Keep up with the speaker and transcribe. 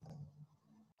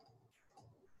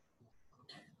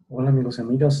Hola amigos y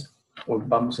amigas, hoy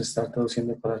vamos a estar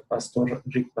traduciendo para el pastor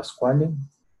Rick Pasquale,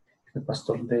 el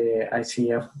pastor de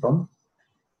ICF Rome,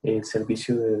 el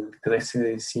servicio del 13 de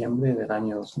diciembre del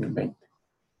año 2020.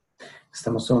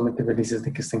 Estamos sumamente felices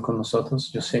de que estén con nosotros.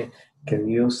 Yo sé que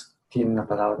Dios tiene una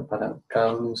palabra para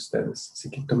cada uno de ustedes, así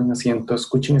que tomen asiento,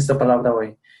 escuchen esta palabra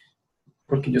hoy,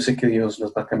 porque yo sé que Dios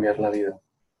les va a cambiar la vida.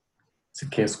 Así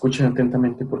que escuchen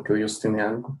atentamente porque Dios tiene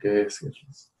algo que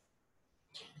decirles.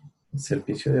 El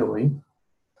servicio de hoy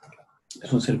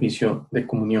es un servicio de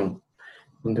comunión,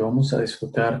 donde vamos a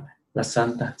disfrutar la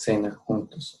Santa Cena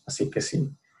juntos. Así que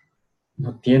si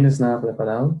no tienes nada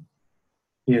preparado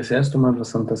y deseas tomar la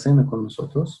Santa Cena con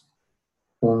nosotros,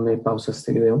 ponle pausa a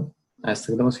este video, a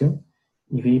esta grabación,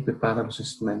 y ve y prepara los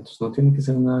instrumentos. No tiene que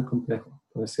ser nada complejo.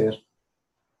 Puede ser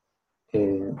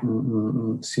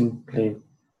un simple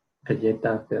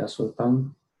galleta, pedazo de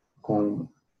pan, con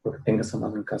lo que tengas a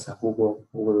mano en casa, jugo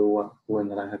de uva, jugo de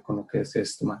naranja, con lo que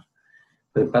desees tomar.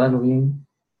 Prepáralo bien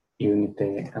y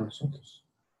únete a nosotros.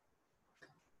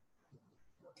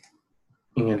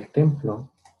 En el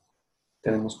templo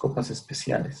tenemos copas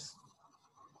especiales,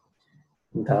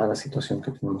 dada la situación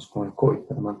que tenemos con el COVID,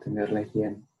 para mantener la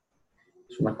higiene.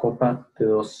 Es una copa de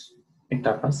dos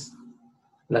etapas.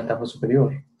 La etapa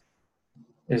superior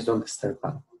es donde está el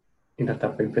pan, y la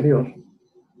etapa inferior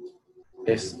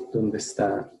es donde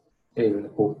está el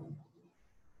jugo.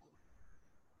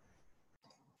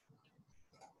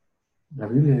 La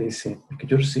Biblia dice, porque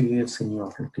yo recibí del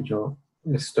Señor lo que yo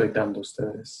les estoy dando a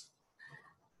ustedes.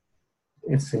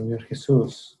 El Señor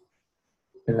Jesús,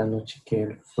 en la noche que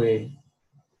Él fue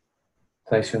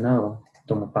traicionado,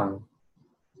 tomó pan.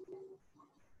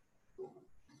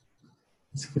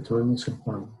 Así que tomemos el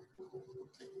pan.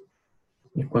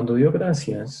 Y cuando dio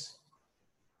gracias,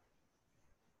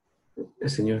 el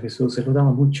Señor Jesús se lo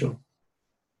daba mucho.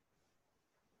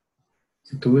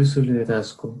 Si tuvo su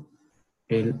liderazgo,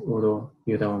 Él oró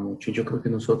y oraba mucho. Yo creo que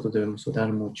nosotros debemos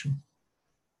orar mucho.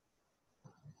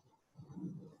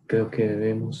 Creo que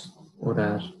debemos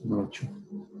orar mucho.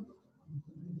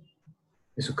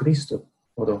 Jesucristo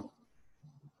oró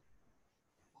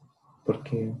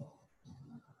porque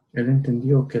Él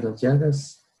entendió que las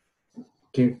llagas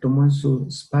que tomó en su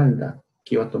espalda,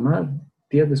 que iba a tomar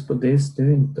días después de este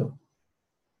evento,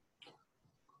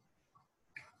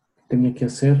 tenía que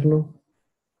hacerlo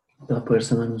para poder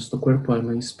sanar nuestro cuerpo,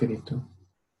 alma y espíritu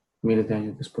miles de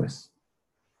años después.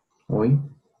 Hoy,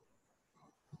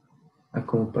 a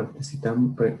como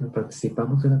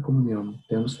participamos de la comunión,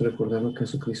 debemos recordar lo que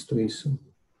Jesucristo hizo.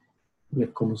 Y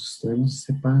como sostenemos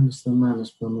este pan en nuestras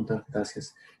manos, podemos dar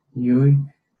gracias. Y hoy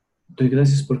doy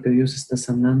gracias porque Dios está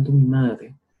sanando mi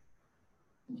madre.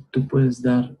 Y tú puedes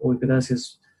dar hoy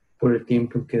gracias por el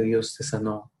tiempo en que Dios te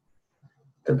sanó.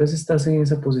 Tal vez estás en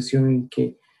esa posición en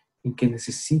que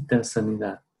necesitas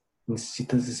sanidad,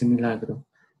 necesitas ese milagro.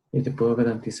 Y te puedo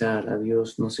garantizar, a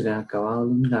Dios no se le han acabado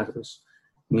los milagros,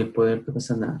 ni el poder para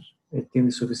sanar. Él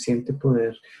tiene suficiente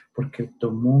poder porque Él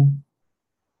tomó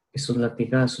esos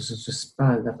latigazos en su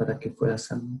espalda para que fuera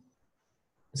sano.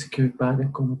 Así que hoy,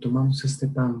 Padre, como tomamos este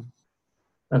pan,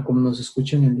 como nos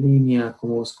escuchan en línea,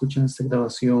 como escuchan esta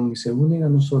grabación y se unen a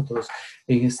nosotros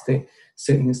en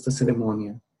esta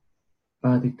ceremonia,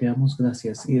 Padre, te damos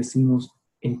gracias y decimos,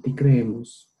 en ti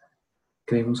creemos.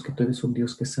 Creemos que tú eres un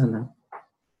Dios que sana.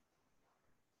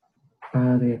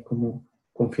 Padre, como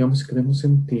confiamos y creemos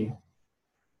en ti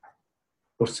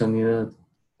por sanidad,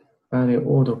 Padre,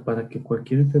 oro para que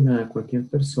cualquier enfermedad, cualquier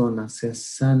persona sea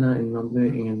sana en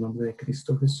el nombre de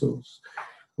Cristo Jesús.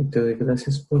 Y te doy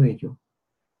gracias por ello.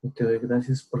 Y te doy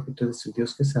gracias porque tú eres el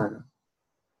Dios que sana.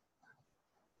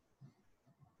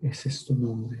 Ese es tu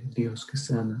nombre, Dios que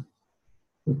sana.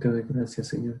 Y te doy gracias,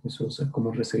 Señor Jesús, a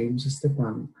como recibimos este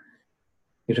pan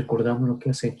y recordamos lo que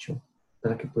has hecho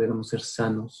para que pudiéramos ser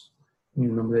sanos. En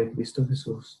el nombre de Cristo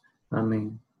Jesús.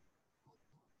 Amén.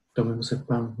 Tomemos el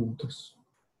pan juntos.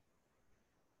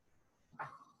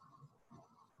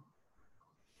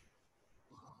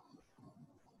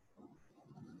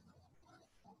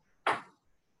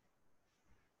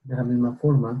 De la misma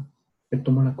forma, Él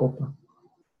tomó la copa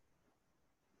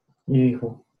y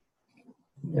dijo,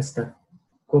 esta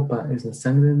copa es la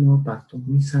sangre del nuevo pacto,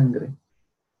 mi sangre.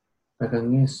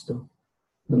 Hagan esto,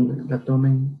 donde la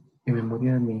tomen en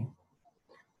memoria de mí.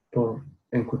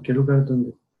 En cualquier lugar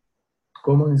donde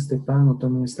coman este pan o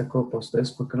tomen esta copa,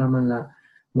 ustedes proclaman la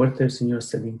muerte del Señor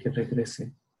hasta el día que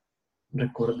regrese,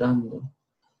 recordando.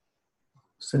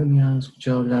 Ustedes me han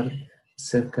escuchado hablar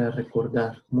acerca de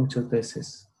recordar muchas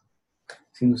veces.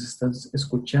 Si nos estás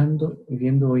escuchando y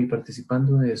viendo hoy,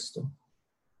 participando de esto,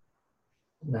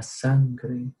 la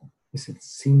sangre es el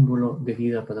símbolo de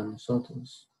vida para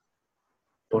nosotros.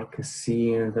 Porque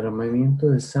sin el derramamiento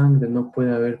de sangre no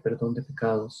puede haber perdón de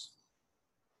pecados.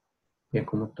 Y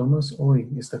como tomas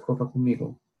hoy esta copa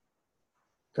conmigo,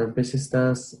 tal vez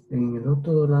estás en el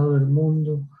otro lado del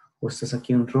mundo o estás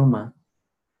aquí en Roma,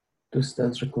 tú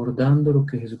estás recordando lo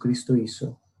que Jesucristo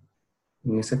hizo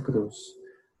en esa cruz,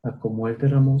 a como Él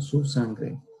derramó su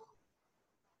sangre.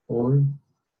 Hoy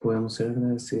podemos ser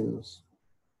agradecidos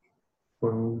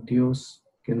por un Dios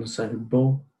que nos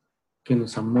salvó, que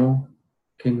nos amó,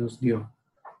 que nos dio.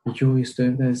 Y yo hoy estoy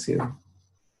agradecido.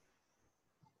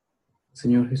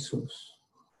 Señor Jesús,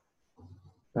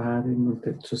 Padre,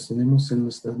 sostenemos en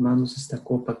nuestras manos esta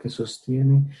copa que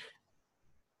sostiene,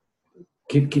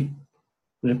 que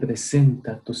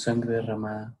representa tu sangre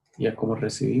derramada. Y a como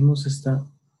recibimos esta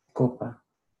copa,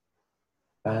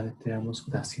 Padre, te damos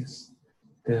gracias,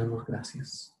 te damos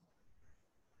gracias,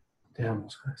 te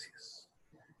damos gracias.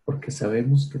 Porque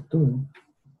sabemos que tú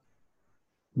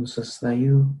nos has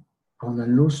traído a una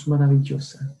luz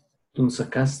maravillosa. Tú nos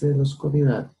sacaste de la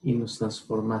oscuridad y nos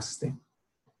transformaste.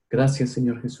 Gracias,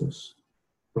 Señor Jesús,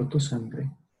 por tu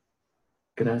sangre.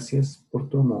 Gracias por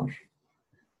tu amor.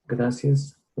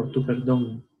 Gracias por tu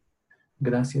perdón.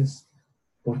 Gracias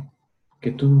por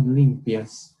que tú nos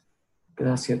limpias.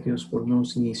 Gracias, Dios, por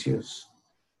nuevos inicios.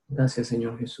 Gracias,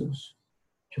 Señor Jesús.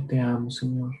 Yo te amo,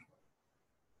 Señor.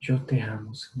 Yo te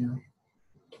amo, Señor.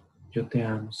 Yo te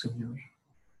amo, Señor.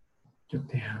 Yo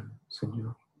te amo,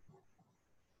 Señor.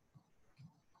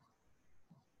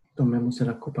 Tomemos de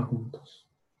la copa juntos.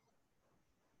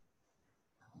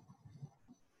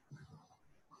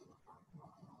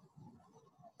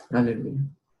 Aleluya.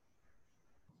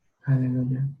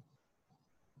 Aleluya.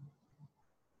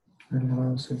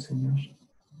 Alabado sea el Señor.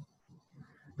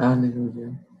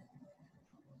 Aleluya.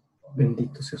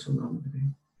 Bendito sea su nombre.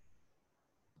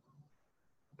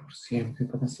 Por siempre y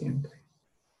para siempre.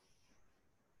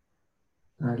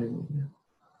 Aleluya.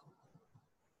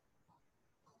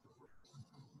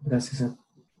 Gracias a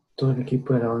todo el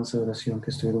equipo de alabanza de oración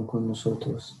que estuvieron con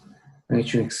nosotros. Han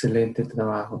hecho un excelente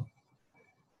trabajo.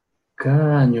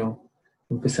 Cada año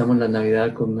empezamos la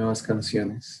Navidad con nuevas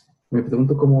canciones. Me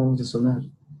pregunto cómo vamos a sonar.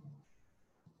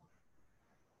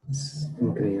 Es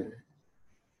increíble.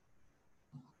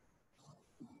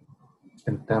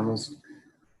 Cantamos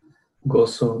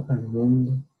Gozo al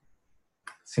mundo.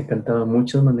 Se ha cantado de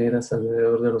muchas maneras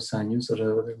alrededor de los años,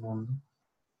 alrededor del mundo.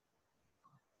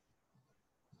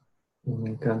 Y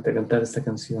me encanta cantar esta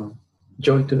canción.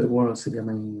 Joy to the World se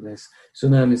llama en inglés. Es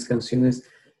una de mis canciones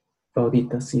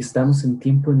favoritas. Y estamos en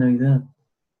tiempo de Navidad.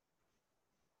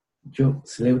 Yo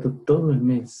celebro todo el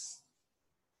mes.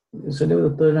 Yo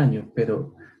celebro todo el año,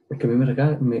 pero porque a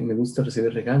mí me gusta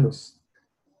recibir regalos.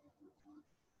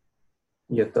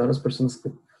 Y a todas las personas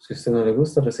que, si a usted no le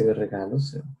gusta recibir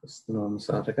regalos, pues no vamos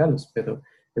a dar regalos. Pero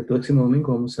el próximo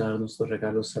domingo vamos a dar nuestros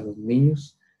regalos a los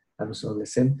niños, a los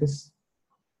adolescentes.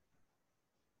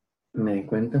 Me di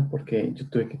cuenta porque yo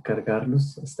tuve que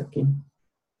cargarlos hasta aquí.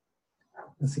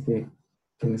 Así que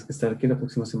tienes que estar aquí la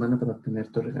próxima semana para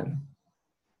obtener tu regalo.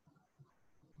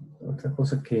 Otra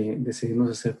cosa que decidimos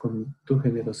hacer con tu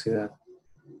generosidad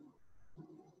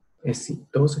es si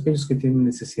todos aquellos que tienen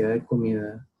necesidad de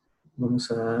comida,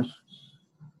 vamos a dar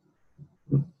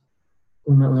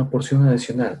una porción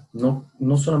adicional.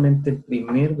 No solamente el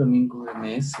primer domingo del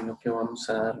mes, sino que vamos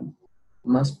a dar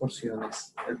más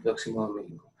porciones el próximo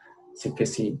domingo. Así que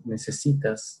si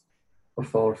necesitas, por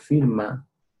favor, firma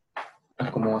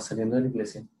a cómo va saliendo de la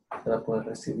iglesia para poder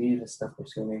recibir esta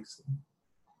porción extra.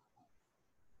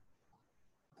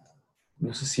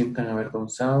 No se sientan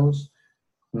avergonzados,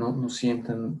 no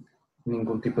sientan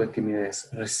ningún tipo de timidez.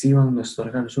 Reciban nuestro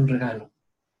regalo, es un regalo.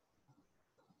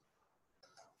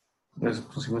 Les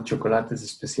pusimos chocolates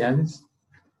especiales.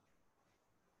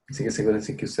 Así que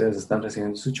asegúrense que ustedes están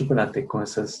recibiendo su chocolate con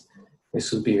esos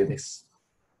víveres.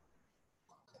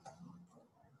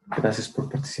 Gracias por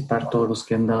participar, todos los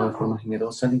que han dado de forma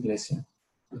generosa a la iglesia.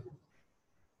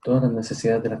 Todas las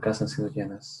necesidades de la casa han sido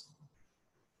llenas.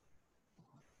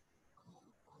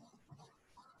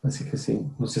 Así que si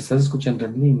nos estás escuchando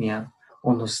en línea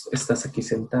o estás aquí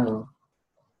sentado,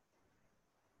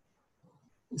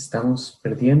 estamos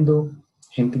perdiendo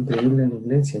gente increíble en la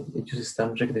iglesia. Ellos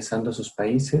están regresando a sus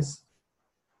países.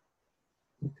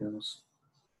 Y tenemos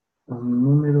un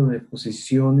número de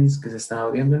posiciones que se están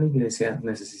abriendo en la iglesia.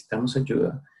 Necesitamos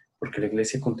ayuda porque la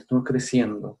iglesia continúa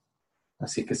creciendo.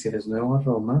 Así que si eres nuevo a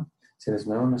Roma, si eres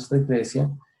nuevo a nuestra iglesia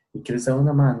y quieres dar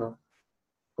una mano,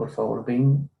 por favor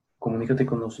ven, comunícate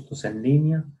con nosotros en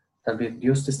línea. Tal vez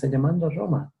Dios te está llamando a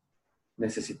Roma.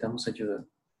 Necesitamos ayuda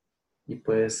y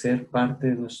puedes ser parte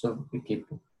de nuestro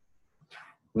equipo.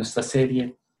 Nuestra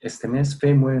serie Este mes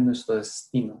fe mueve nuestro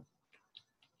destino.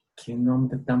 Qué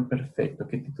nombre tan perfecto,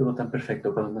 qué título tan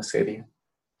perfecto para una serie.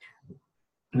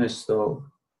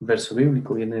 Nuestro verso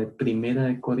bíblico viene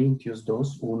de 1 Corintios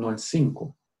 2, 1 al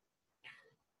 5.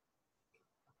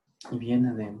 Y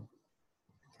viene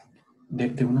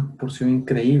de una porción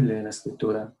increíble de la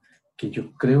escritura que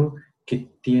yo creo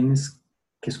que tienes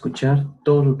que escuchar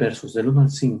todos los versos del 1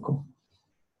 al 5.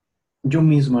 Yo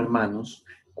mismo, hermanos,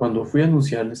 cuando fui a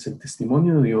anunciarles el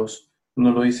testimonio de Dios,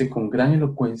 no lo hice con gran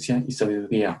elocuencia y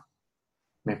sabiduría.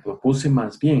 Me propuse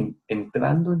más bien,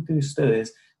 entrando entre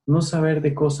ustedes, no saber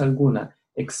de cosa alguna,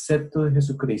 excepto de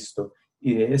Jesucristo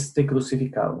y de este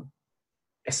crucificado.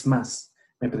 Es más,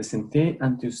 me presenté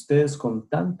ante ustedes con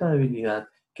tanta debilidad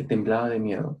que temblaba de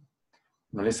miedo.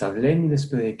 No les hablé ni les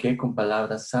prediqué con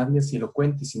palabras sabias y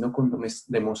elocuentes, sino con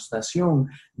demostración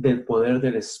del poder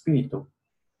del Espíritu,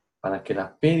 para que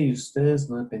la fe de ustedes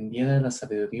no dependiera de la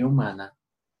sabiduría humana,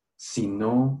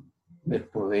 sino del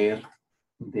poder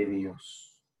de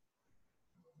Dios.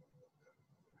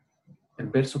 El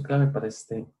verso clave para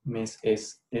este mes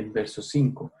es el verso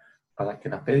 5, para que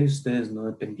la fe de ustedes no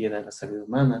dependiera de la sabiduría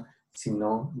humana,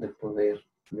 sino del poder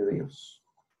de Dios.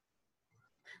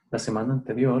 La semana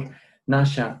anterior,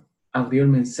 Nasha abrió el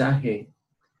mensaje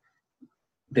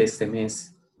de este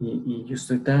mes y yo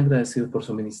estoy tan agradecido por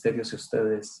su ministerio hacia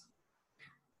ustedes.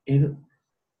 Él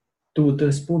tuvo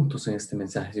 3 puntos en este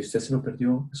mensaje. Si usted se lo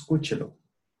perdió, escúchelo.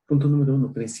 Punto número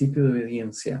 1, principio de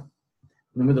obediencia.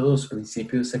 Número 2,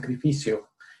 principio de sacrificio.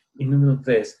 Y número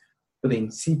 3,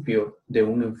 principio de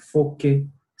un enfoque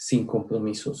sin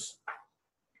compromisos.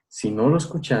 Si no lo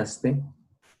escuchaste,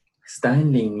 está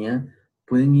en línea,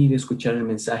 pueden ir a escuchar el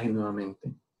mensaje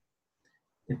nuevamente.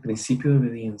 El principio de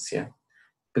obediencia,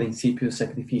 principio de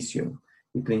sacrificio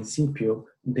y principio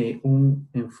de un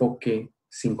enfoque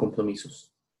sin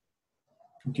compromisos.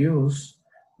 Dios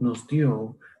nos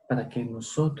dio para que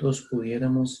nosotros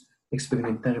pudiéramos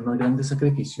experimentar el más grande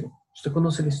sacrificio. Usted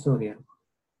conoce la historia.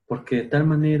 Porque de tal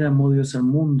manera amó Dios al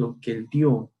mundo que Él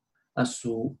dio a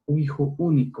su Hijo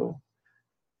único.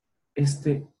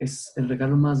 Este es el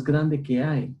regalo más grande que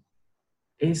hay.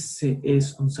 Ese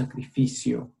es un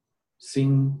sacrificio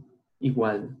sin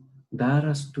igual. Dar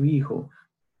a tu Hijo,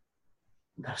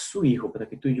 dar su Hijo para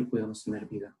que tú y yo podamos tener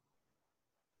vida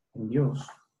en Dios.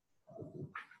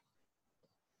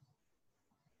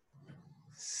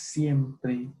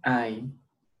 Siempre hay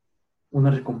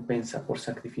una recompensa por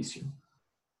sacrificio.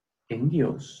 En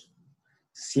Dios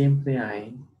siempre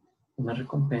hay una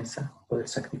recompensa por el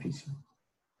sacrificio.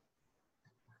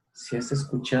 Si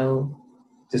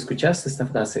escuchaste esta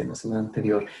frase en la semana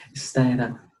anterior, esta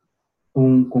era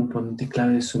un componente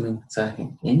clave de su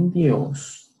mensaje. En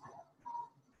Dios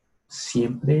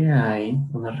siempre hay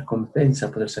una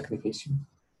recompensa por el sacrificio.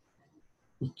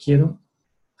 Y quiero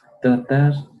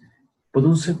tratar por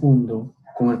un segundo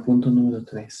con el punto número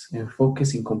 3, enfoque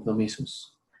sin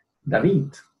compromisos. David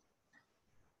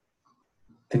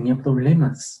tenía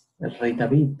problemas, el rey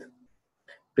David,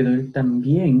 pero él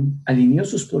también alineó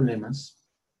sus problemas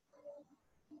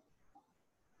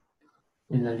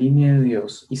en la línea de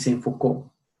Dios y se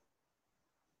enfocó.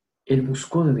 Él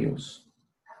buscó de Dios.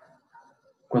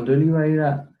 Cuando él iba a ir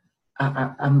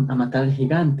a matar al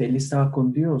gigante, él estaba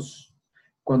con Dios.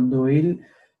 Cuando él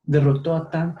derrotó a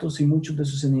tantos y muchos de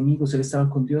sus enemigos, él estaba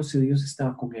con Dios y Dios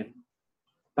estaba con él.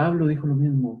 Pablo dijo lo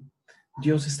mismo.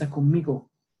 Dios está conmigo.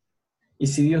 Y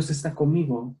si Dios está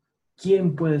conmigo,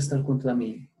 ¿quién puede estar contra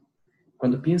mí?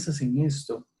 Cuando piensas en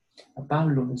esto, a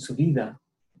Pablo en su vida,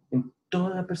 en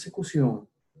toda la persecución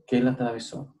que él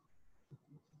atravesó,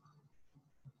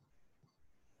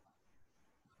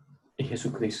 y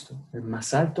Jesucristo, el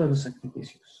más alto de los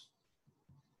sacrificios.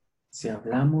 Si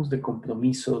hablamos de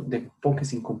compromiso, de enfoque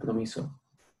sin compromiso,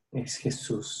 es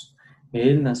Jesús.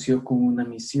 Él nació con una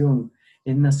misión.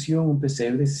 Él nació en un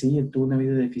pesebre, sí, él tuvo una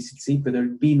vida difícil, sí, pero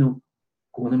él vino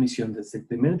con una misión desde el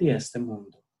primer día de este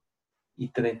mundo. Y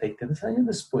 33 años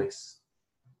después,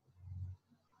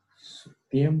 su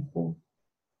tiempo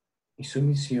y su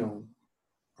misión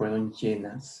fueron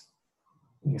llenas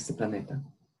en este planeta.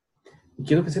 Y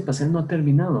quiero que sepas, él no ha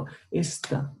terminado.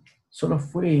 Esta solo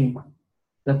fue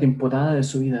la temporada de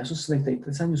su vida. Esos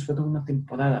 33 años fueron una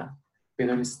temporada,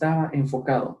 pero él estaba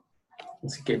enfocado.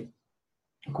 Así que,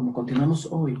 como continuamos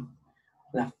hoy,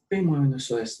 la fe mueve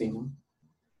nuestro destino.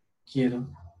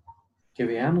 Quiero que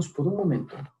veamos por un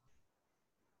momento,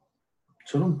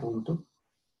 solo un punto.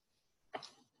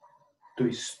 Tu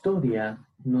historia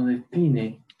no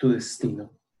define tu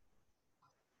destino.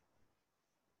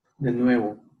 De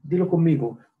nuevo, dilo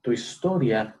conmigo, tu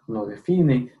historia no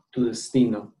define tu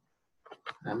destino.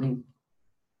 Amén.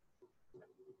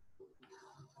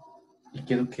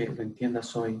 quiero que lo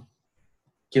entiendas hoy.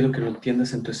 Quiero que lo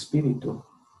entiendas en tu espíritu,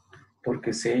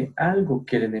 porque si hay algo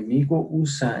que el enemigo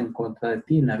usa en contra de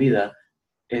ti en la vida,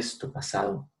 es tu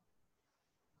pasado.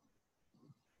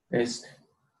 Es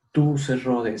tus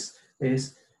errores,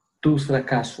 es tus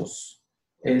fracasos,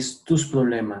 es tus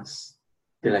problemas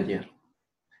del ayer.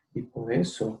 Y por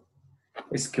eso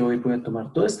es que hoy voy a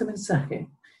tomar todo este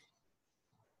mensaje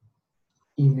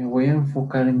y me voy a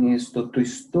enfocar en esto. Tu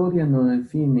historia no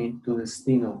define tu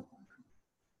destino.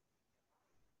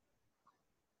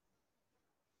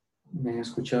 Me han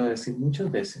escuchado decir muchas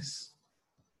veces,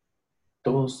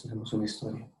 todos tenemos una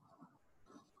historia.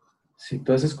 Si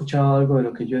tú has escuchado algo de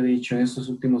lo que yo he dicho en estos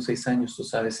últimos 6 años, tú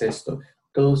sabes esto.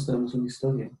 Todos tenemos una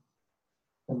historia.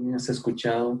 También has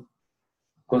escuchado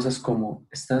cosas como,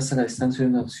 estás a la distancia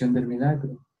de una opción del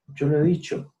milagro. Yo lo he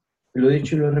dicho y lo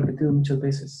he repetido muchas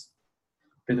veces.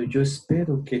 Pero yo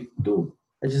espero que tú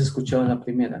hayas escuchado la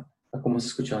primera, a como has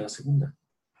escuchado la segunda.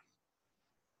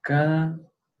 Cada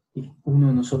uno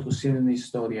de nosotros tiene una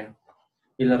historia.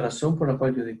 Y la razón por la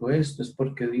cual yo digo esto es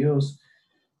porque Dios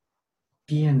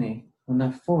tiene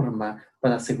una forma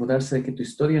para asegurarse de que tu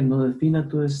historia no defina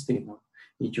tu destino.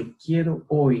 Y yo quiero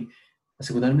hoy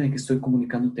asegurarme de que estoy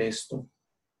comunicándote esto.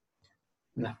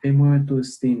 La fe mueve tu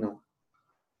destino.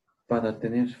 Para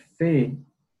tener fe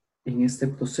en este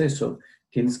proceso,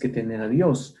 tienes que tener a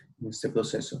Dios en este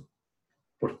proceso.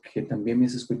 Porque también me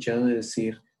has escuchado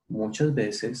decir muchas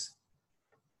veces,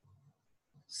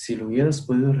 si lo hubieras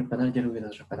podido reparar, ya lo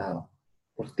hubieras reparado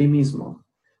por ti mismo.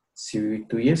 Si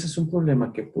tuvieses un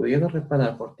problema que pudieras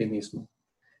reparar por ti mismo,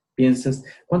 piensas,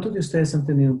 ¿cuántos de ustedes han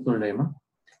tenido un problema?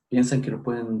 Piensan que lo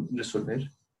pueden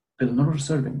resolver, pero no lo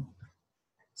resuelven.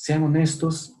 Sean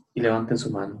honestos y levanten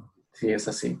su mano, si es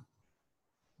así.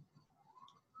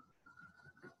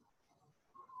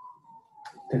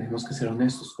 Tenemos que ser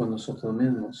honestos con nosotros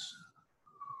mismos.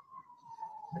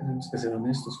 Tenemos que ser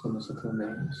honestos con nosotros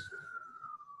mismos.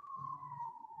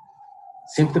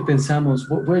 Siempre pensamos,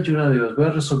 voy a ayudar a Dios, voy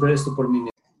a resolver esto por mí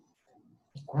mismo.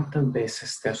 ¿Y cuántas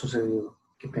veces te ha sucedido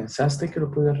que pensaste que lo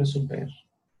podías resolver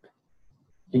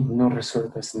y no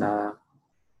resuelves nada?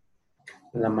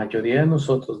 La mayoría de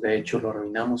nosotros, de hecho, lo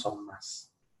arruinamos aún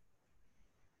más.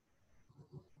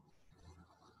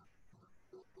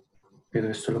 Pero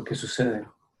esto es lo que sucede.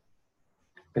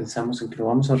 Pensamos en que lo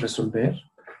vamos a resolver.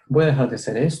 Voy a dejar de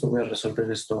hacer esto, voy a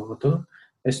resolver esto otro.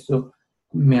 Esto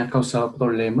me ha causado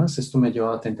problemas, esto me ha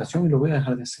llevado a tentación y lo voy a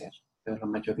dejar de hacer. Pero la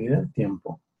mayoría del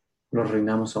tiempo lo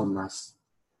arruinamos aún más.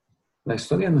 La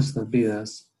historia de nuestras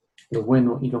vidas, lo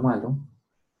bueno y lo malo,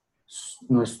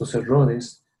 nuestros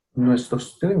errores,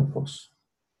 nuestros triunfos,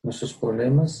 nuestros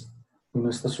problemas y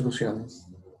nuestras soluciones.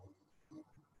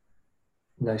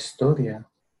 La historia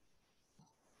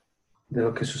de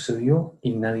lo que sucedió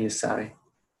y nadie sabe.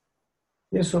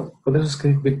 Y por eso es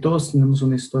que todos tenemos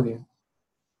una historia.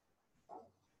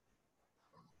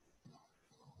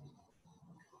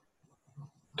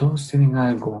 Todos tienen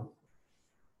algo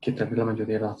que tal vez la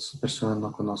mayoría de las personas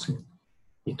no conocen.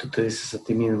 Y tú te dices a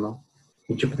ti mismo,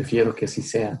 y yo prefiero que así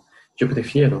sea. Yo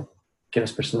prefiero que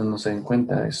las personas no se den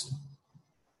cuenta de esto.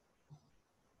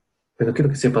 Pero quiero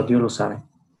que sepas, Dios lo sabe.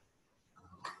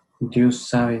 Dios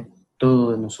sabe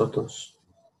todo de nosotros.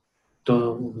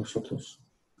 Todo de nosotros.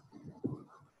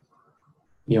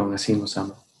 Y aún así nos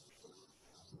ama.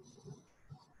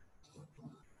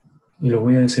 Y lo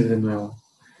voy a decir de nuevo.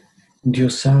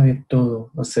 Dios sabe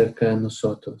todo acerca de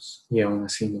nosotros y aún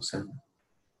así nos ama.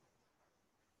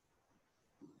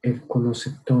 Él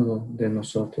conoce todo de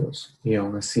nosotros y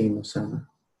aún así nos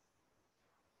ama.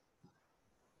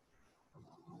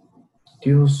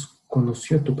 Dios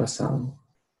conoció tu pasado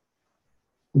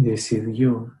y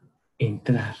decidió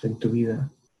entrar en tu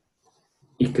vida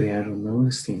y crear un nuevo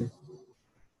destino.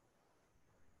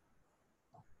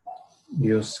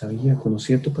 Dios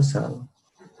conocía tu pasado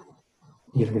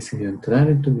y Él decidió entrar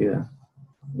en tu vida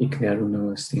y crear un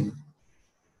nuevo destino.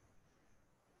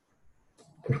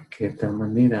 Porque de tal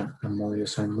manera amó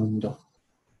Dios al mundo.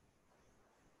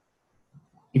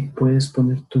 Y puedes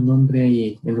poner tu nombre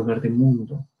ahí en lugar de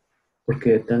mundo.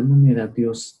 Porque de tal manera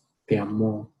Dios te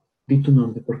amó. Di tu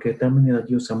nombre, porque de tal manera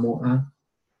Dios amó a...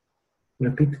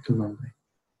 Repite tu nombre.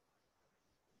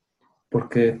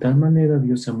 Porque de tal manera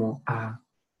Dios amó a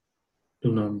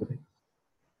tu nombre.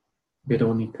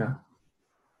 Verónica,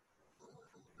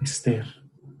 Esther,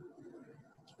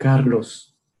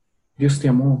 Carlos, Dios te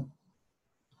amó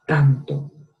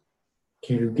tanto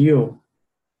que Él dio.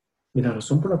 Y la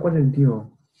razón por la cual Él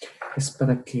dio es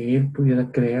para que Él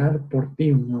pudiera crear por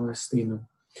ti un nuevo destino.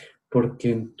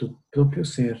 Porque en tu propio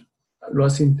ser lo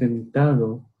has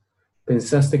intentado,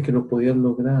 pensaste que lo podías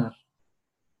lograr,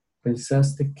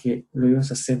 Pensaste que lo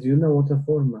ibas a hacer de una u otra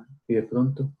forma y de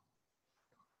pronto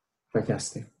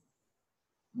fallaste.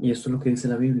 Y esto es lo que dice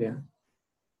la Biblia,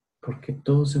 porque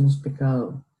todos hemos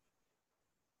pecado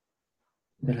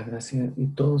de la gracia y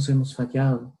todos hemos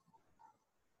fallado.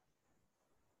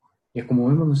 Y como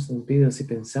vemos nuestras vidas y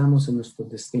pensamos en nuestros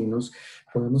destinos,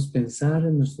 podemos pensar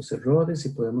en nuestros errores y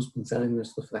podemos pensar en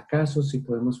nuestros fracasos y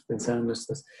podemos pensar en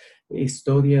nuestras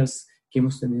historias que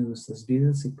hemos tenido en nuestras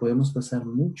vidas y podemos pasar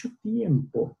mucho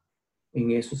tiempo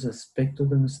en esos aspectos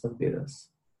de nuestras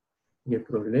vidas. Y el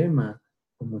problema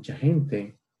con mucha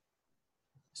gente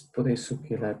es por eso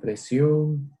que la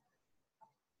depresión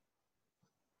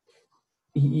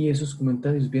y esos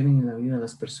comentarios vienen en la vida de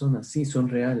las personas. Sí, son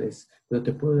reales, pero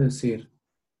te puedo decir,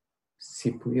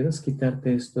 si pudieras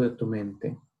quitarte esto de tu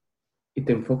mente y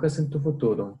te enfocas en tu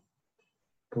futuro,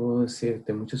 puedo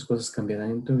decirte muchas cosas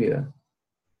cambiarán en tu vida.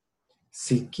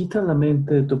 Si quitas la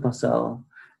mente de tu pasado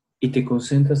y te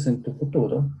concentras en tu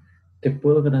futuro, te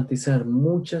puedo garantizar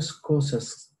muchas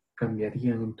cosas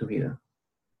cambiarían en tu vida.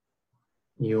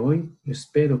 Y hoy yo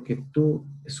espero que tú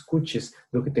escuches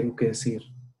lo que tengo que decir,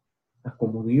 a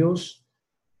cómo Dios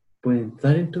puede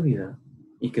entrar en tu vida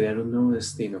y crear un nuevo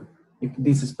destino. Y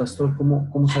dices, pastor,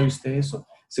 ¿cómo sabe usted eso?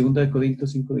 Segunda de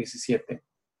Corintios 5:17.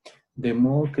 De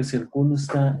modo que si alguno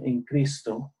está en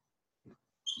Cristo,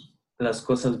 las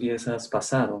cosas viejas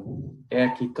pasaron. He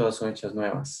aquí todas son hechas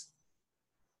nuevas.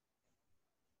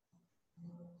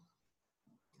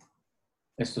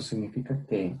 Esto significa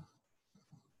que,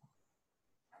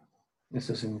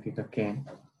 esto significa que,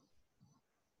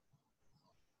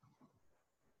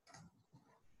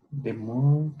 de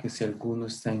modo que si alguno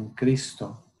está en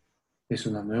Cristo, es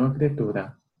una nueva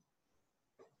criatura.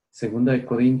 Segunda de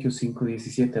Corintios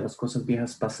 5:17, las cosas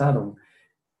viejas pasaron.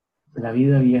 La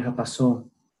vida vieja pasó.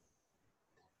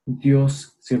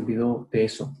 Dios se olvidó de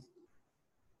eso.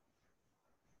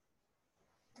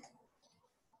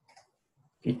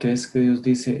 ¿Y crees que Dios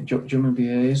dice, yo me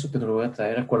olvidé de eso, pero lo voy a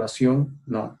traer a colación?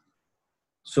 No.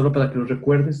 ¿Solo para que lo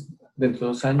recuerdes dentro de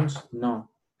 2 años?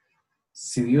 No.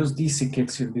 Si Dios dice que Él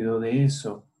se olvidó de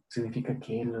eso, significa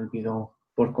que Él lo olvidó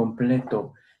por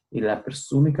completo. Y la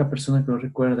única persona que lo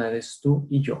recuerda eres tú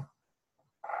y yo.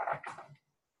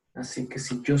 Así que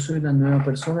si yo soy la nueva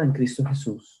persona en Cristo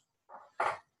Jesús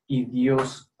y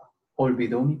Dios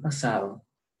olvidó mi pasado,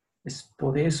 es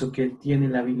por eso que Él tiene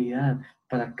la habilidad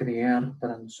para crear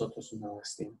para nosotros un nuevo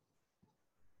destino.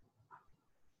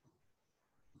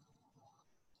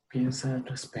 Piensa al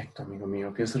respecto, amigo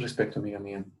mío. Piensa al respecto, amiga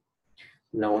mía.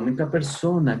 La única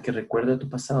persona que recuerda tu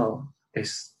pasado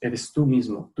eres tú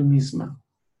mismo, tú misma.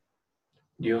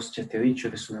 Dios ya te ha dicho,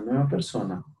 eres una nueva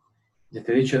persona. Ya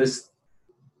te ha dicho, eres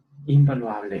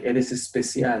invaluable, eres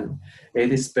especial,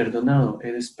 eres perdonado,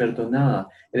 eres perdonada,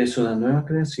 eres una nueva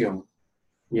creación.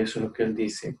 Y eso es lo que Él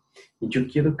dice. Y yo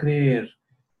quiero creer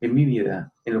en mi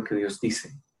vida, en lo que Dios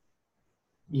dice.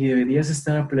 Y deberías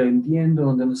estar aprendiendo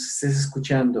donde nos estés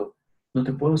escuchando. No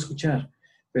te puedo escuchar,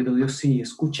 pero Dios sí,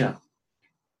 escucha.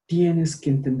 Tienes que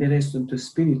entender esto en tu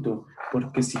espíritu,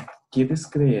 porque si quieres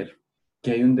creer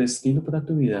que hay un destino para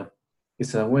tu vida que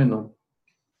será bueno,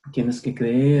 tienes que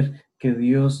creer que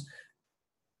Dios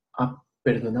ha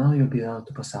perdonado y olvidado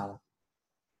tu pasado.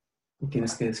 Y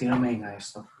tienes que decir amén a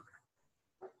esto.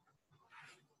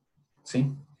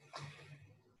 ¿Sí?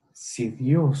 Si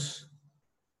Dios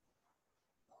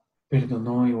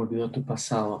perdonó y olvidó tu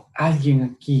pasado, alguien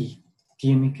aquí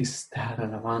tiene que estar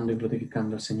alabando y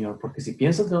glorificando al Señor, porque si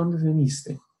piensas de dónde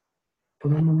viniste,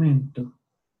 por un momento,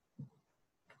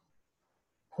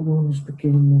 por unos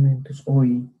pequeños momentos,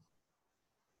 hoy,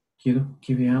 quiero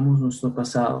que veamos nuestro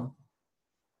pasado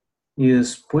y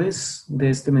después de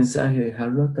este mensaje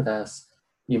dejarlo atrás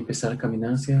y empezar a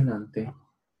caminar hacia adelante,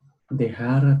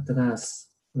 dejar atrás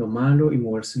lo malo y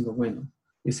moverse en lo bueno.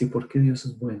 Y decir, ¿por qué Dios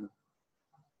es bueno?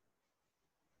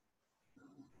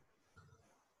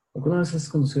 ¿Alguna vez has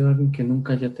conocido a alguien que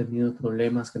nunca haya tenido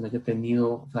problemas, que no haya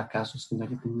tenido fracasos, que no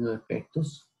haya tenido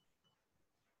defectos?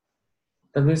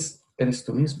 Tal vez eres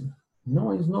tú mismo.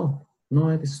 No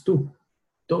eres tú.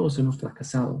 Todos hemos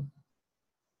fracasado.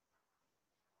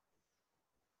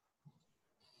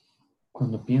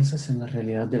 Cuando piensas en la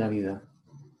realidad de la vida,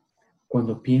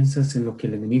 cuando piensas en lo que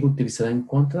el enemigo utilizará en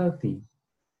contra de ti,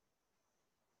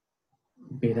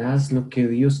 verás lo que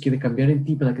Dios quiere cambiar en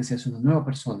ti para que seas una nueva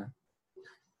persona.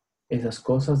 Esas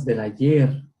cosas del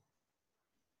ayer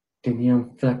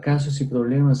tenían fracasos y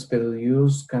problemas, pero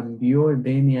Dios cambió el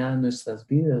DNA de nuestras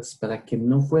vidas para que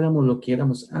no fuéramos lo que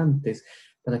éramos antes,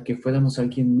 para que fuéramos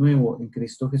alguien nuevo en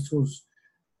Cristo Jesús.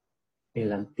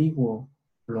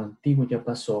 Lo antiguo ya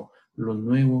pasó, lo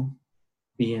nuevo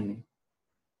viene.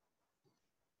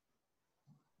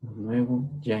 Lo nuevo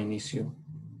ya inició.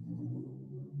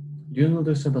 Dios nos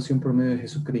dio salvación por medio de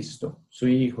Jesucristo, su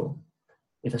Hijo.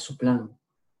 Era su plan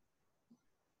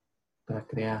para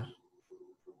crear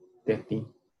de ti.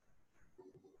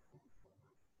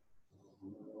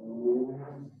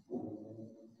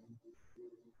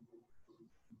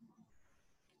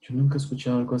 Yo nunca he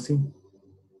escuchado algo así.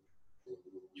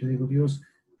 Yo digo, Dios,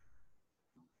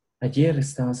 ayer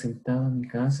estaba sentado en mi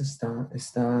casa,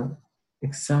 estaba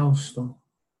exhausto,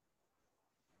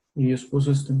 y Dios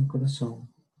puso esto en mi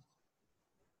corazón.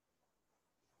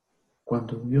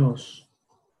 Cuando Dios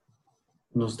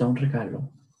nos da un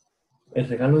regalo, el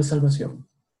regalo de salvación,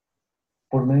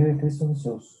 por medio de Cristo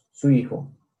Jesús, su Hijo,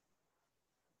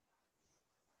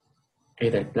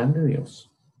 era el plan de Dios,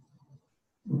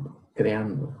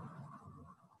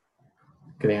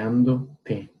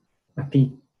 creándote a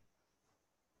ti.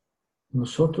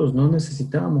 Nosotros no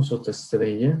necesitábamos otra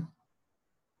estrella,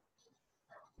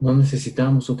 no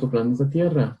necesitábamos otro planeta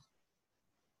Tierra,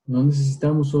 no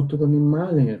necesitábamos otro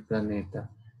animal en el planeta,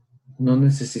 no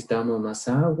necesitábamos más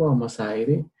agua o más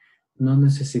aire, no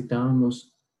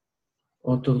necesitábamos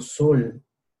otro sol,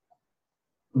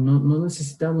 no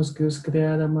necesitamos que Dios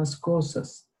creara más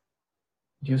cosas.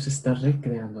 Dios está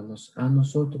recreándonos a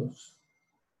nosotros.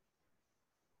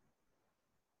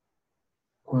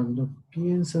 Cuando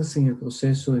piensas en el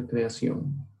proceso de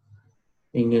creación,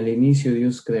 en el inicio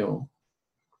Dios creó.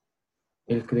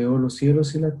 Él creó los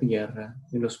cielos y la tierra,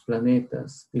 y los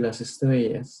planetas, y las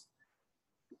estrellas,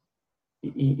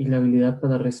 y la habilidad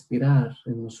para respirar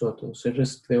en nosotros. Él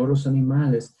creó los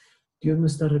animales. Dios no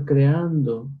está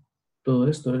recreando todo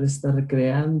esto, Él está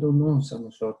recreándonos a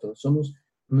nosotros. Somos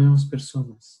nuevas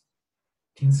personas.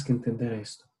 Tienes que entender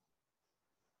esto.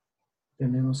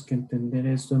 Tenemos que entender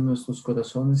esto en nuestros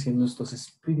corazones y en nuestros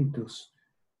espíritus.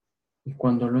 Y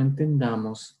cuando lo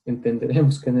entendamos,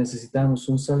 entenderemos que necesitamos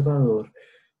un Salvador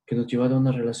que nos llevara a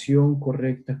una relación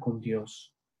correcta con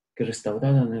Dios, que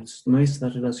restaurara nuestra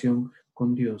relación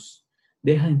con Dios.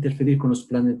 Deja de interferir con los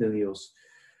planes de Dios,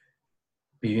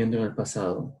 viviendo en el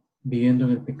pasado, viviendo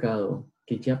en el pecado,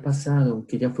 que ya pasaron,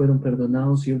 que ya fueron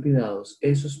perdonados y olvidados.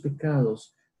 Esos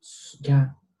pecados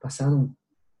ya pasaron.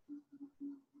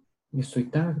 Y estoy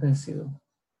tan agradecido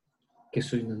que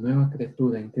soy una nueva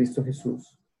criatura en Cristo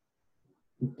Jesús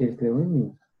y que Él creó en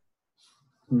mí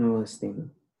un nuevo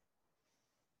destino.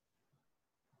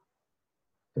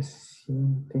 Se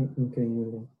siente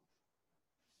increíble.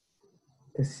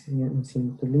 Me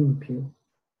siento limpio,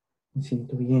 me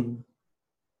siento bien.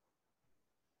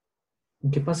 ¿Y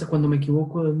qué pasa cuando me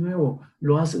equivoco de nuevo?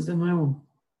 Lo haces de nuevo.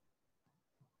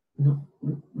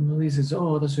 No dices, oh,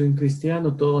 ahora soy un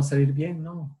cristiano, todo va a salir bien.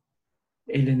 No.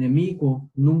 El enemigo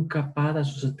nunca para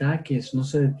sus ataques, no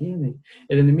se detiene.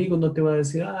 El enemigo no te va a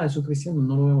decir, ah, es un cristiano,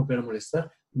 no lo voy a volver a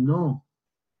molestar. No.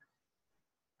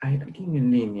 Hay alguien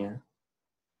en línea,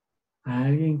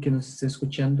 hay alguien que nos esté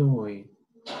escuchando hoy,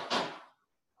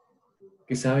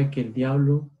 que sabe que el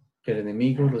diablo, que el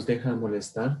enemigo los deja de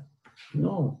molestar.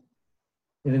 No.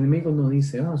 El enemigo no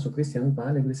dice, ah, soy cristiano, va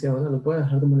a la iglesia ahora, los voy a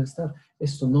dejar de molestar.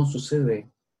 Esto no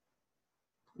sucede.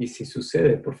 Y si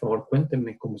sucede, por favor,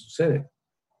 cuéntenme cómo sucede.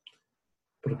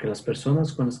 Porque las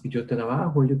personas con las que yo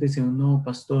trabajo, ellos dicen, no,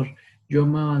 pastor, yo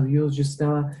amaba a Dios, yo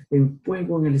estaba en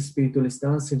fuego en el Espíritu, le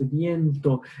estaba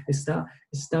sirviendo, estaba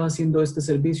haciendo este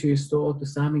servicio y esto otro,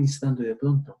 estaba ministrando y de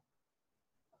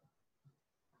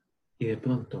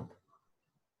pronto,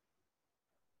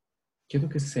 quiero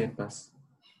que sepas,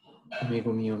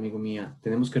 amigo mío, amigo mía,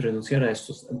 tenemos que renunciar a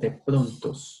estos de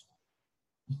prontos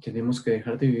y tenemos que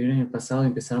dejar de vivir en el pasado y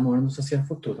empezar a movernos hacia el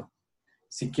futuro.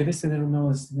 Si quieres tener un nuevo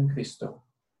destino en Cristo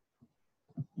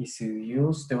y si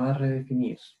Dios te va a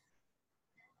redefinir,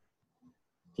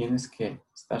 tienes que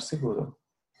estar seguro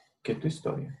que tu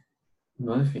historia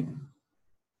no define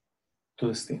tu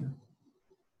destino.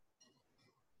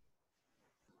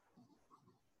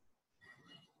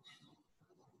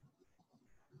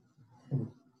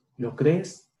 ¿Lo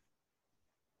crees?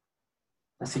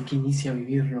 Así que inicia a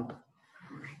vivirlo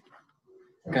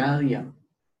cada día.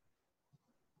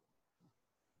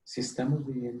 Si estamos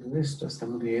viviendo esto,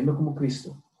 estamos viviendo como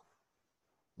Cristo.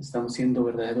 Estamos siendo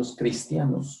verdaderos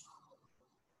cristianos.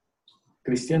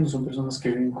 Cristianos son personas que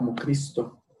viven como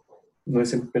Cristo. No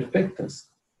es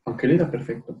perfectas, aunque Él era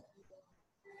perfecto.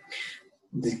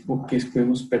 Que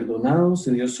fuimos perdonados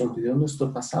y Dios olvidó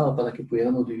nuestro pasado para que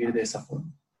pudiéramos vivir de esa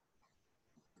forma.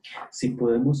 Si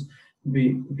podemos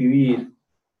vivir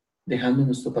dejando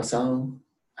nuestro pasado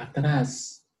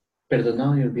atrás,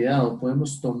 perdonado y olvidado,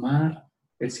 podemos tomar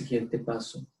el siguiente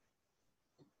paso.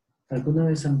 ¿Alguna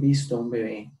vez han visto a un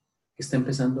bebé que está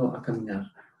empezando a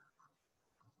caminar?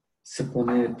 Se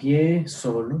pone de pie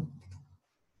solo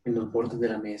en los bordes de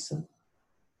la mesa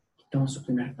y toma su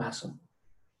primer paso.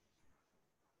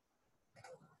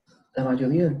 La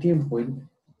mayoría del tiempo el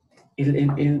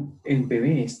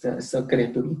bebé, esta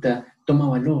criaturita, toma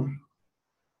valor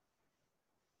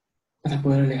para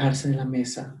poder alejarse de la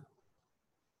mesa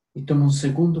y toma un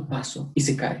segundo paso y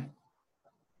se cae.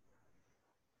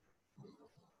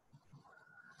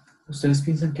 ¿Ustedes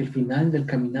piensan que el final del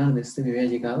caminar de este bebé ha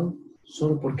llegado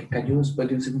solo porque cayó después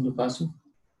de un segundo paso?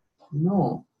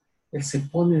 No, él se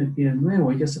pone de pie de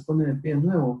nuevo, ella se pone de pie de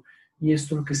nuevo. Y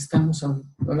esto es lo que estamos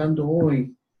hablando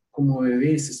hoy como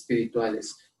bebés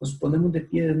espirituales. Nos ponemos de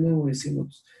pie de nuevo y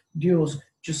decimos, Dios,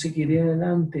 yo seguiré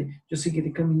adelante, yo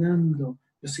seguiré caminando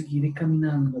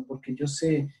porque yo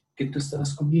sé que tú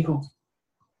estarás conmigo.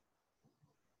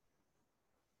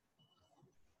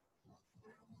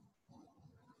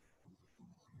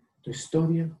 Tu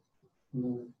historia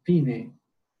no define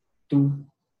tu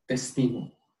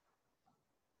destino.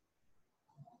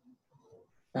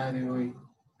 Padre, hoy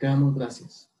te damos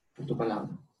gracias por tu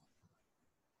palabra.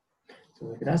 Te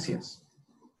doy gracias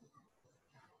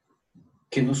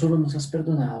que no solo nos has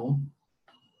perdonado,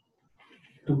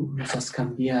 tú nos has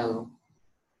cambiado.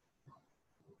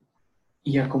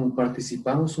 Y ya como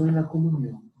participamos hoy en la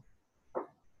comunión,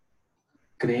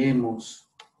 creemos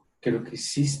que lo que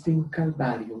hiciste en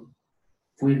Calvario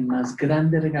fue el más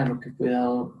grande regalo que fue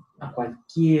dado a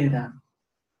cualquiera,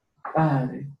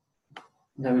 Padre.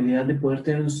 La habilidad de poder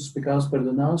tener nuestros pecados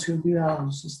perdonados y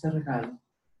olvidados, este regalo.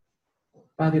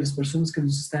 Padre, las personas que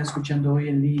nos están escuchando hoy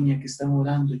en línea, que están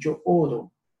orando, yo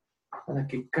oro para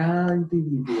que cada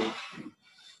individuo,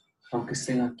 aunque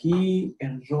estén aquí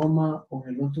en Roma o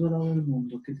en el otro lado del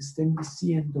mundo, que te estén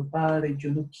diciendo, Padre,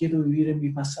 yo no quiero vivir en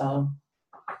mi pasado,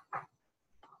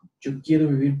 yo quiero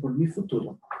vivir por mi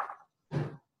futuro.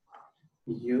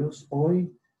 Y Dios,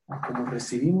 hoy, como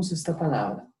recibimos esta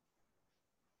palabra,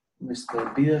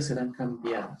 nuestras vidas serán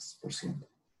cambiadas por siempre.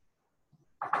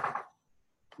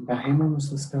 Bajemos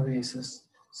nuestras cabezas,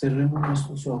 cerremos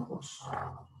nuestros ojos,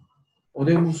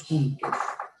 oremos juntos.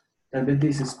 Tal vez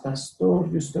dices, pastor,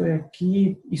 yo estoy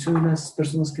aquí y soy una de esas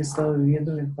personas que he estado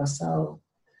viviendo en el pasado,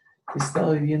 he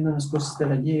estado viviendo las cosas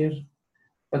del ayer,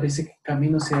 parece que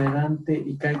camino hacia adelante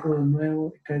y caigo de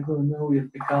nuevo y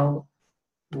el pecado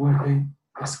vuelve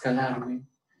a escalarme.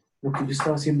 Lo que yo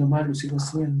estaba haciendo mal lo sigo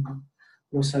haciendo.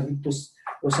 Los hábitos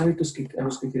a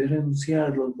los que quería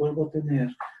renunciar los vuelvo a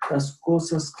tener. Las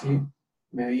cosas que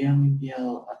me habían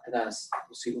enviado atrás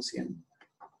lo sigo haciendo.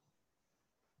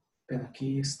 Pero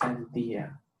aquí está el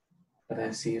día para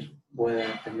decir, voy a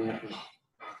detenerlo.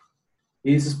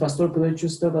 Y dices, pastor, pero he hecho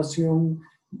esta oración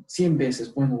 100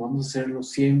 veces. Bueno, vamos a hacerlo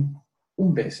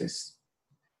 101 veces.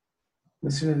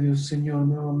 Decirle a Dios, Señor,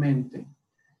 nuevamente.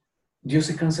 Dios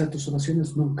se cansa de tus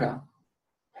oraciones nunca.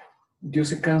 Dios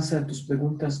se cansa de tus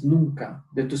preguntas nunca,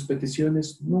 de tus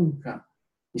peticiones nunca.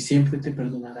 Y siempre te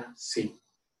perdonará, sí.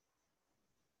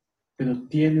 Pero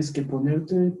tienes que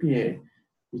ponerte de pie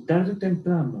y tarde o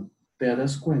temprano te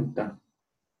darás cuenta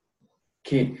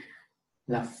que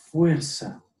la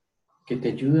fuerza que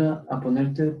te ayuda a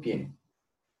ponerte de pie,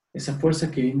 esa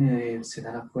fuerza que viene de Él,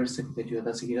 será la fuerza que te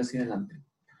ayudará a seguir hacia adelante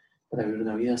para vivir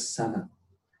una vida sana,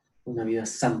 una vida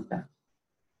santa,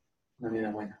 una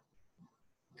vida buena.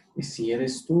 Y si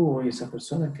eres tú hoy esa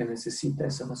persona que necesita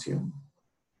esa oración,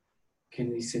 que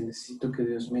dice, necesito que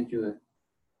Dios me ayude,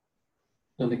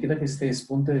 donde quiera que estés,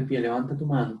 ponte de pie, levanta tu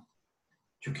mano.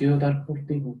 Yo quiero dar por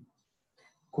ti,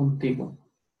 contigo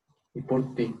y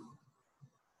por ti.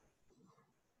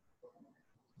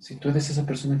 Si tú eres esa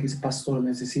persona que dice, pastor,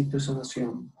 necesito esa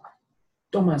oración,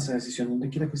 toma esa decisión donde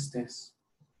quiera que estés.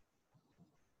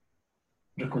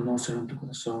 Reconócelo en tu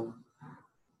corazón.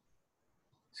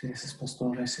 Si dices,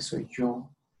 pastor, ese soy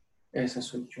yo, esa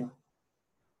soy yo.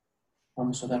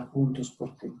 Vamos a orar juntos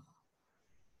por ti.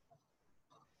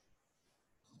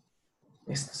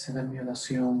 Esta será mi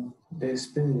oración de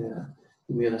despedida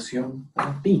y mi oración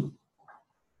para ti.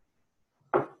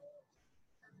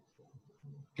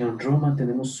 En Roma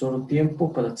tenemos solo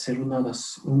tiempo para hacer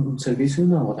un servicio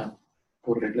de 1 hora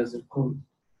por reglas del COVID.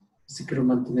 Así que lo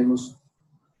mantenemos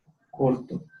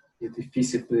corto y es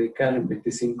difícil predicar en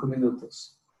 25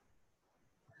 minutos.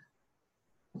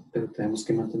 Pero tenemos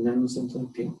que mantenernos dentro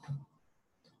del tiempo.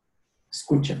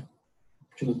 Escucha,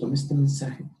 yo no tomé este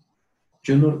mensaje.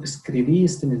 Yo no escribí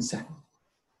este mensaje.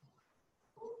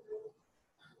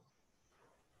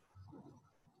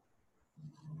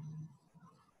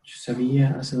 Yo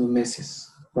sabía hace 2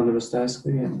 meses, cuando lo estaba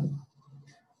escribiendo,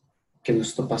 que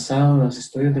nuestro pasado, las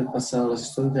historias del pasado, las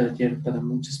historias de ayer, para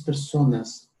muchas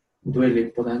personas duele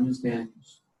por años de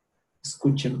años.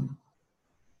 Escúchenme.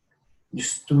 Yo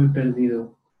estuve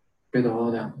perdido, pero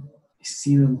ahora he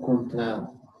sido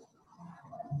encontrado.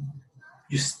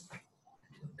 Yo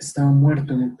estaba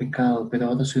muerto en el pecado, pero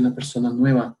ahora soy una persona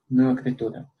nueva, nueva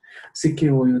criatura. Así que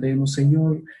hoy oremos,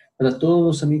 Señor, para todos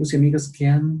los amigos y amigas que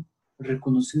han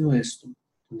reconocido esto,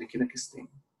 donde quiera que estén.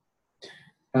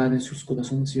 Padre, en sus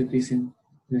corazones ellos dicen,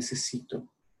 necesito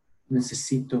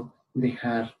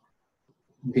dejar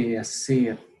de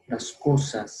hacer las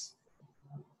cosas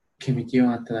que me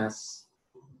llevan atrás.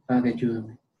 Padre,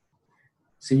 ayúdame.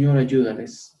 Señor,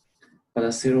 ayúdales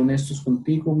para ser honestos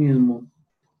contigo mismo,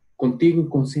 contigo y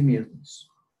con sí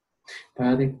mismos.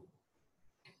 Padre,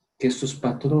 que estos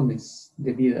patrones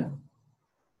de vida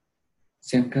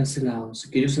sean cancelados y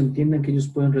que ellos entiendan que ellos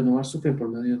pueden renovar su fe por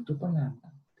medio de tu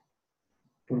palabra,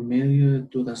 por medio de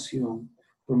tu oración,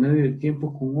 por medio del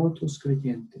tiempo con otros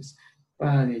creyentes.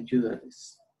 Padre,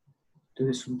 ayúdales. Tú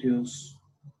eres un Dios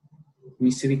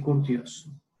misericordioso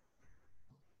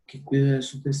que cuida de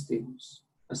sus destinos.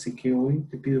 Así que hoy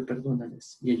te pido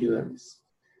perdónales y ayúdales.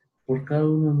 Por cada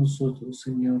uno de nosotros,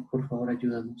 Señor, por favor,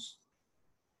 ayúdanos.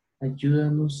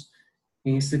 Ayúdanos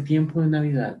en este tiempo de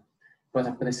Navidad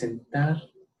para presentar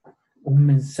un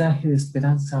mensaje de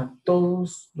esperanza a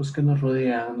todos los que nos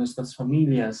rodean, a nuestras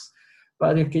familias,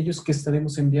 Padre, aquellos que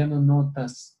estaremos enviando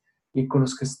notas y con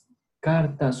los que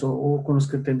cartas o con los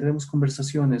que tendremos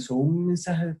conversaciones o un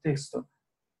mensaje de texto.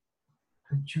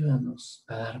 Ayúdanos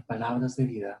a dar palabras de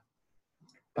vida,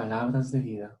 palabras de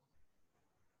vida.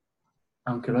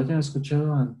 Aunque lo hayan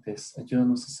escuchado antes,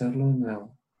 ayúdanos a hacerlo de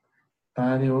nuevo.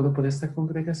 Padre, oro por esta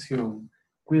congregación.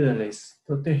 Cuídales,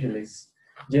 protégeles,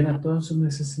 llena todas sus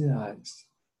necesidades.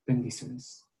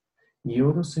 Bendíceles. Y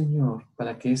oro, Señor,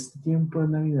 para que este tiempo de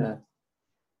Navidad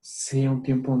sea un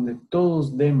tiempo donde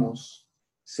todos demos,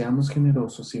 seamos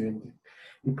generosos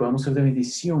y podamos ser de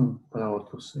bendición para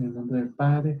otros. En el nombre del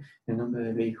Padre, en el nombre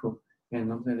del Hijo, en el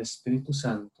nombre del Espíritu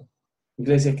Santo.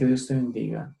 Iglesia, que Dios te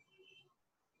bendiga.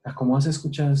 Como has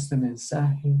escuchado este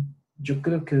mensaje, yo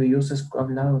creo que Dios ha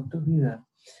hablado a tu vida.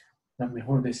 La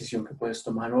mejor decisión que puedes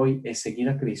tomar hoy es seguir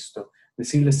a Cristo,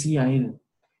 decirle sí a Él.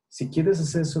 Si quieres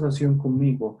hacer esa oración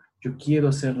conmigo, yo quiero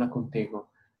hacerla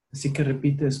contigo. Así que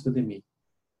repite después de mí.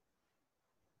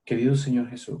 Querido Señor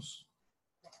Jesús,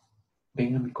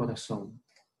 ven a mi corazón,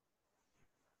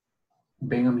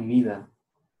 ven a mi vida.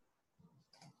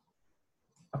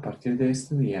 A partir de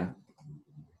este día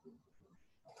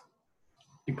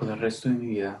y por el resto de mi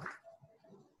vida,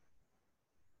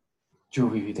 yo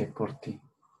viviré por ti.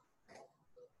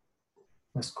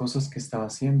 Las cosas que estaba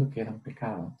haciendo que eran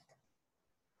pecado,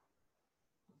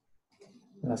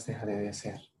 las dejaré de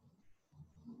hacer.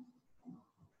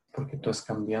 Porque tú has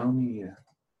cambiado mi vida.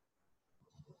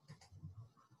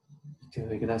 Y te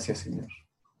doy gracias, Señor,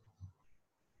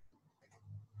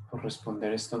 por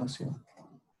responder esta oración.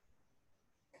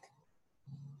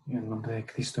 En el nombre de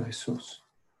Cristo Jesús.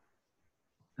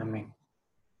 Amén.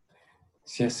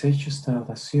 Si has hecho esta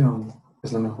oración,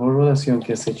 es la mejor oración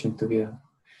que has hecho en tu vida.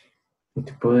 Y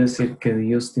te puedo decir que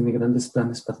Dios tiene grandes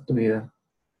planes para tu vida.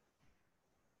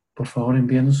 Por favor,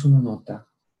 envíanos una nota.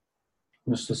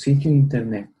 Nuestro sitio en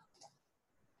internet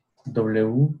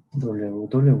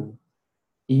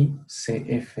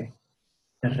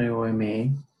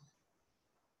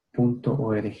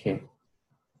www.icfrome.org.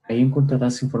 Ahí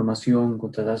encontrarás información,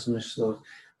 encontrarás nuestros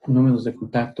números de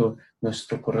contacto,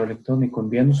 nuestro correo electrónico.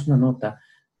 Envíanos una nota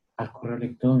al correo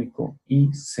electrónico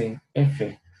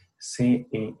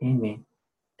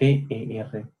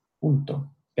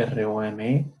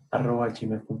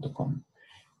icfcenter.rome@gmail.com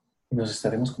y nos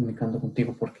estaremos comunicando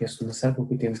contigo porque esto no es algo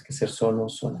que tienes que hacer solo o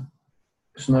sola.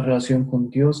 Es una relación con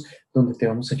Dios donde te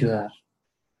vamos a ayudar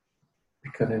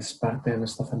porque eres parte de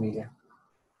nuestra familia.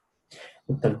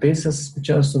 O tal vez has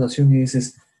escuchado esta oración y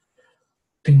dices,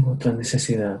 tengo otra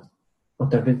necesidad. O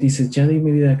tal vez dices, ya di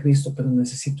mi vida a Cristo, pero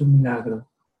necesito un milagro.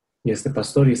 Y este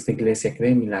pastor y esta iglesia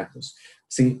creen milagros.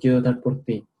 Así que quiero dar por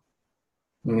ti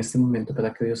en este momento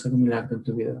para que Dios haga un milagro en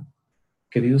tu vida.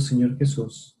 Querido Señor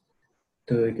Jesús,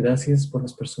 te doy gracias por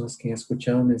las personas que han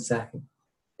escuchado el mensaje.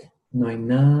 No hay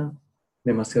nada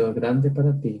demasiado grande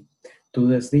para ti.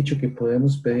 Tú has dicho que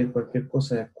podemos pedir cualquier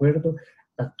cosa de acuerdo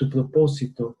a tu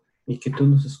propósito y que tú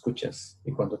nos escuchas.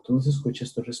 Y cuando tú nos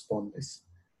escuchas, tú respondes.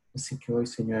 Así que hoy,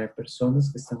 Señor, hay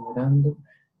personas que están orando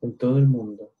en todo el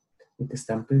mundo y te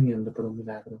están pidiendo por un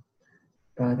milagro.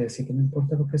 Padre, así que no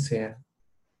importa lo que sea,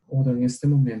 oro en este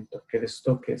momento que les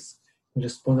toques y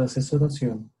respondas esa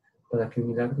oración para que el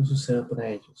milagro suceda para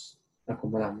ellos.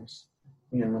 Acomodamos.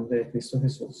 En el nombre de Cristo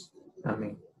Jesús.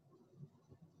 Amén.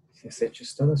 Si has hecho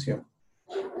esta oración,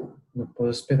 no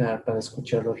puedo esperar para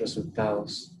escuchar los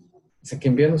resultados. Así que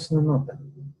envíanos una nota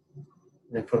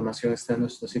La información está en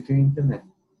nuestro sitio de internet.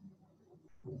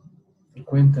 Y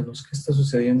cuéntanos qué está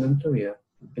sucediendo en tu vida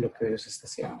y lo que Dios está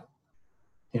haciendo.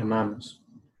 Te amamos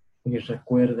y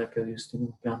recuerda que Dios tiene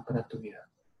un plan para tu vida.